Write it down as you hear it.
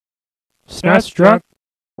SNESdrunk.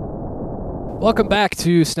 Welcome back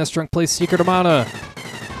to SNESdrunk Plays Secret of Mana.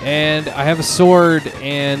 And I have a sword,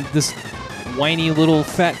 and this whiny little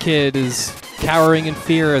fat kid is cowering in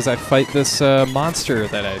fear as I fight this monster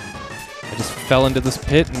that I just fell into this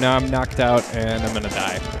pit, and now I'm knocked out, and I'm gonna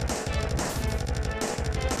die.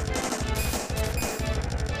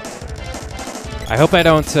 I hope I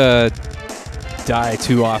don't die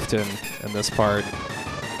too often in this part.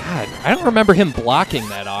 God, I don't remember him blocking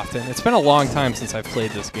that often. It's been a long time since I've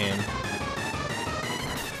played this game.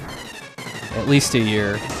 At least a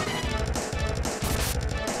year.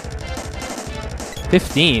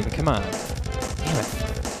 15, come on. Damn it.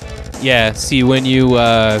 Yeah, see, when you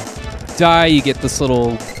die, you get this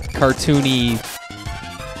little cartoony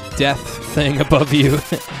death thing above you.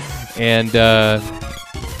 And,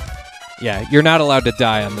 yeah, you're not allowed to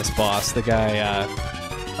die on this boss. The guy,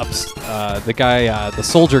 the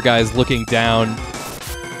soldier guy is looking down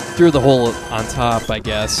through the hole on top, I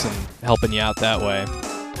guess, and helping you out that way.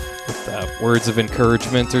 With words of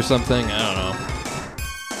encouragement or something, I don't know.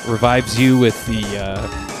 Revives you with the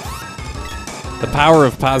power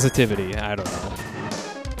of positivity, I don't know.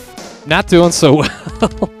 Not doing so well.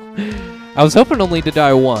 I was hoping only to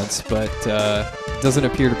die once, but it doesn't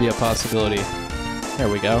appear to be a possibility. There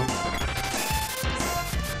we go.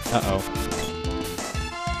 Uh-oh.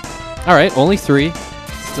 Alright, only 3.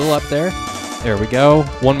 Still up there. There we go.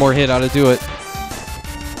 One more hit ought to do it.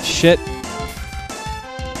 Shit.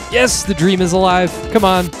 Yes, the dream is alive. Come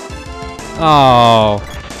on. Oh.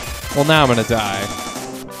 Well, now I'm gonna die.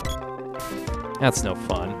 That's no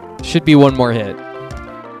fun. Should be one more hit.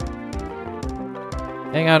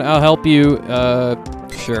 Hang on, I'll help you.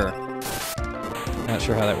 Sure. Not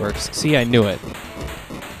sure how that works. See, I knew it.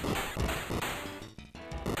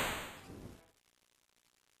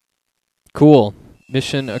 Cool.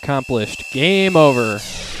 Mission accomplished. Game over.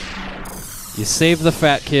 You saved the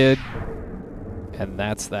fat kid. And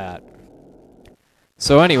that's that.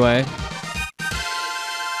 So anyway.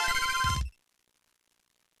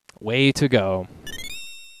 Way to go.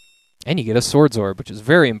 And you get a swords orb, which is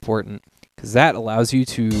very important, because that allows you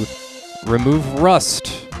to remove rust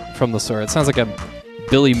from the sword. It sounds like a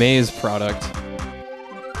Billy Mays product.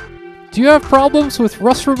 Do you have problems with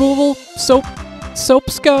rust removal? Soap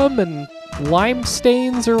scum and lime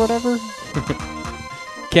stains or whatever?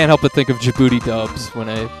 Can't help but think of Djibouti dubs when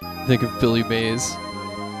I think of Billy Mays.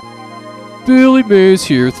 Billy Mays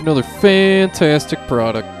here with another fantastic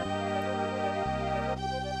product.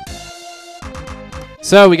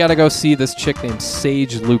 So we gotta go see this chick named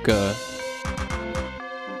Sage Luca.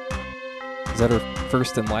 Is that her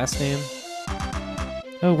first and last name?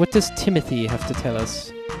 Oh, what does Timothy have to tell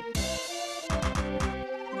us?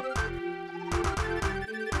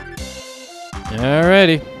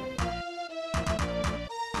 Alrighty.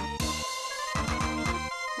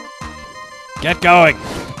 Get going!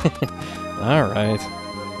 Alright.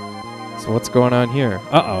 So what's going on here?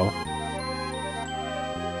 Uh-oh.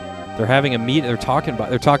 They're having a meet. They're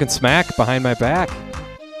talking smack behind my back.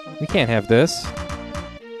 We can't have this.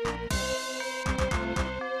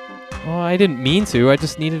 Oh, I didn't mean to. I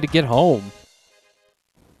just needed to get home.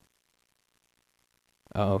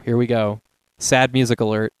 Uh-oh, here we go. Sad music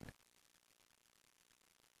alert.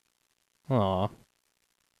 Aw.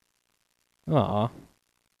 Aw.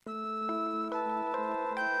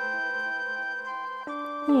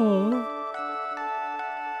 Aw.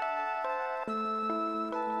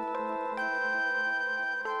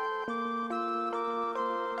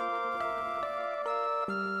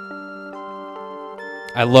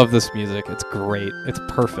 I love this music. It's great. It's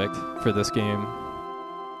perfect for this game.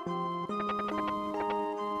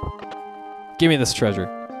 Give me this treasure.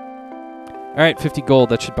 Alright, 50 gold.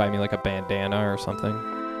 That should buy me like a bandana or something.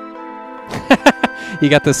 You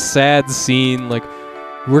got this sad scene, like,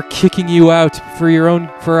 we're kicking you out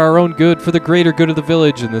for our own good, for the greater good of the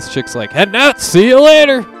village, and this chick's like, heading out, see you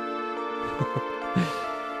later!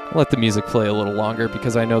 I'll let the music play a little longer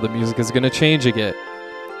because I know the music is gonna change again.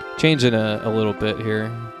 Changing a little bit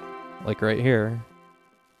here, like right here.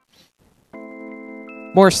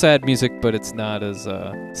 More sad music, but it's not as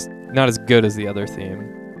good as the other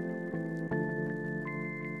theme.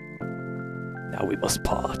 Now we must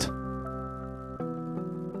part.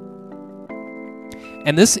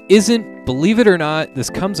 And this isn't, believe it or not, this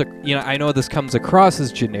comes, I know this comes across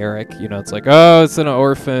as generic. You know, it's like, oh, it's an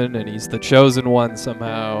orphan, and he's the chosen one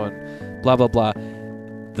somehow, and blah, blah, blah.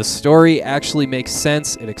 The story actually makes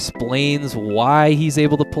sense. It explains why he's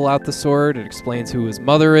able to pull out the sword. It explains who his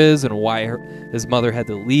mother is and why his mother had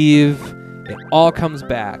to leave. It all comes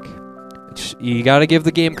back. You gotta give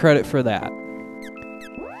the game credit for that.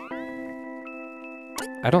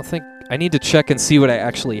 I don't think... I need to check and see what I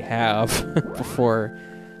actually have before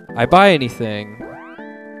I buy anything.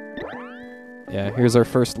 Yeah, here's our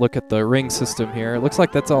first look at the ring system here. It looks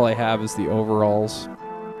like that's all I have is the overalls.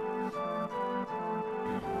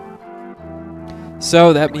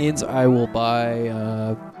 So that means I will buy...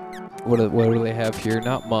 what do they have here?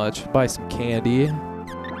 Not much. Buy some candy.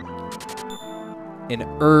 An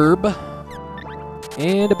herb.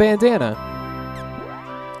 And a bandana.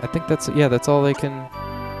 I think that's... Yeah, that's all they can...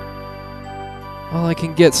 all I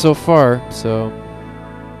can get so far, so...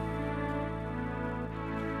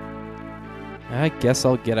 I guess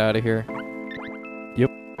I'll get out of here. Yep.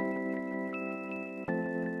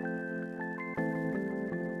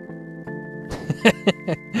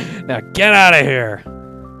 Now get out of here!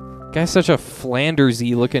 Guy's such a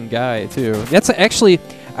Flanders-y looking guy, too. That's actually...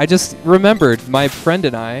 I just remembered my friend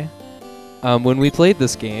and I, when we played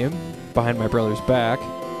this game, behind my brother's back,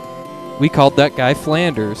 we called that guy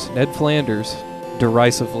Flanders. Ned Flanders.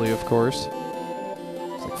 Derisively, of course.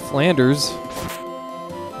 It's like Flanders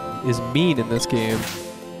is mean in this game.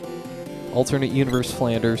 Alternate universe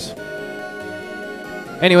Flanders.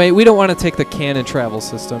 Anyway, we don't want to take the cannon travel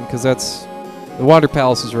system, because that's... the Water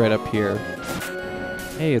Palace is right up here.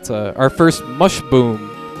 Hey, it's our first mush boom.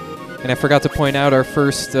 And I forgot to point out our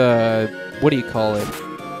first, what do you call it?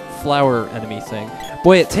 Flower enemy thing.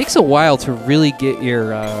 Boy, it takes a while to really get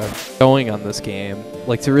your going on this game.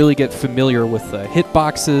 Like, to really get familiar with the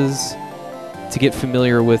hitboxes, to get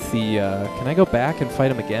familiar with the... can I go back and fight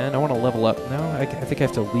him again? I want to level up. No, I think I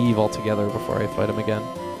have to leave altogether before I fight him again.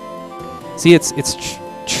 See, it's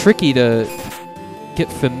tricky to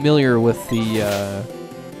get familiar with the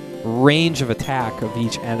range of attack of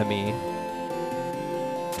each enemy.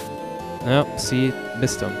 Oh, see,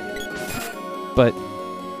 missed him. But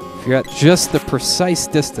if you're at just the precise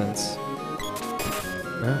distance...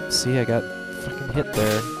 oh, see, I got fucking hit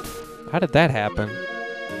there. How did that happen?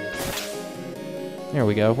 There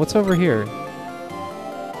we go. What's over here?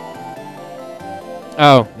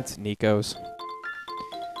 Oh, it's Nico's.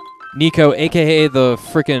 Nico, a.k.a. the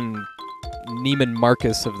frickin' Neiman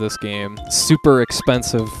Marcus of this game. Super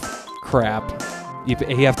expensive crap. You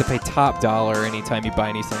have to pay top dollar anytime you buy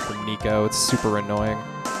anything from Nico. It's super annoying.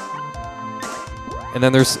 And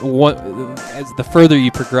then there's one... as the further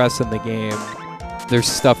you progress in the game, there's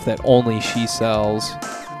stuff that only she sells.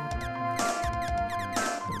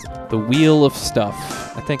 The Wheel of Stuff.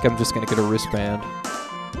 I think I'm just going to get a wristband.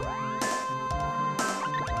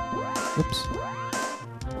 Oops.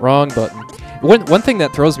 Wrong button. One thing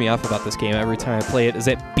that throws me off about this game every time I play it is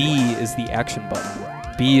that B is the action button.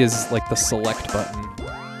 B is like the select button.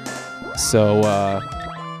 So,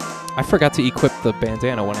 I forgot to equip the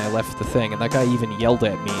bandana when I left the thing, and that guy even yelled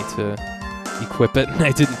at me to equip it, and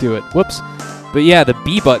I didn't do it. Whoops. But yeah, the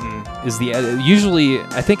B button is the... usually,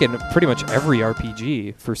 I think in pretty much every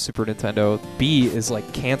RPG for Super Nintendo, B is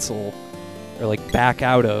like cancel, or like back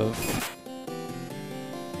out of.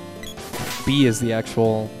 B is the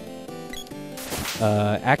actual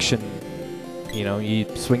action. You know, you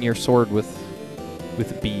swing your sword with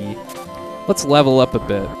B. Let's level up a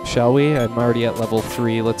bit, shall we? I'm already at level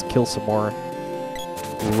 3. Let's kill some more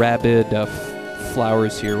rabid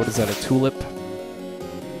flowers here. What is that, a tulip?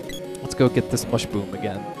 Let's go get this mush boom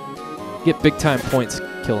again. Get big time points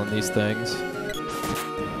killing these things.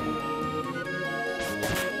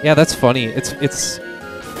 Yeah, that's funny. It's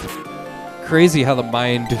crazy how the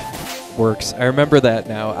mind works. I remember that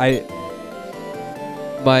now.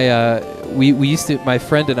 We used to, my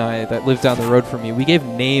friend and I that lived down the road from me, we gave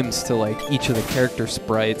names to like each of the character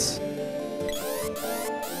sprites.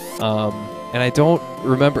 And I don't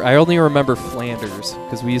remember, I only remember Flanders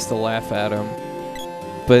because we used to laugh at him.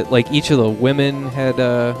 But like each of the women had,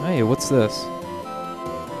 hey, what's this?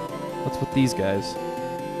 What's with these guys?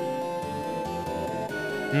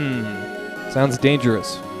 Sounds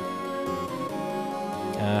dangerous.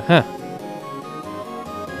 Uh-huh.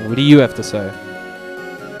 What do you have to say?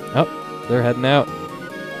 Oh, they're heading out.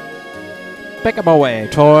 Pick 'em away,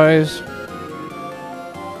 toys.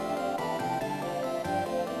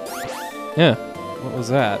 Yeah, what was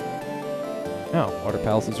that? Oh, Water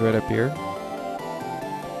Palace is right up here.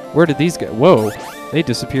 Where did these go? Whoa, they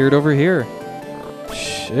disappeared over here.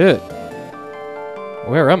 Shit.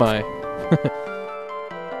 Where am I?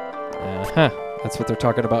 Uh-huh. That's what they're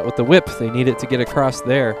talking about with the whip. They need it to get across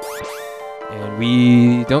there. And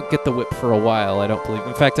we don't get the whip for a while, I don't believe.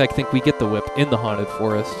 In fact, I think we get the whip in the Haunted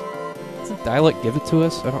Forest. Doesn't Dialect give it to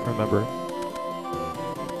us? I don't remember.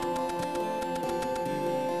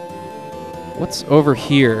 What's over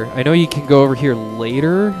here? I know you can go over here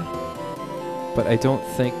later, but I don't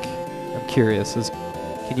think... I'm curious.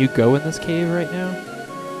 Can you go in this cave right now?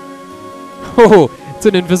 Oh, it's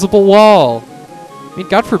an invisible wall. I mean,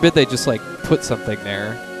 God forbid they just, like, put something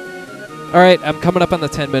there. All right, I'm coming up on the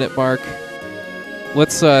 10-minute mark.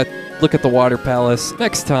 Let's look at the Water Palace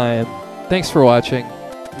next time. Thanks for watching,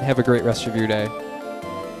 and have a great rest of your day.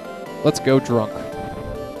 Let's go drunk.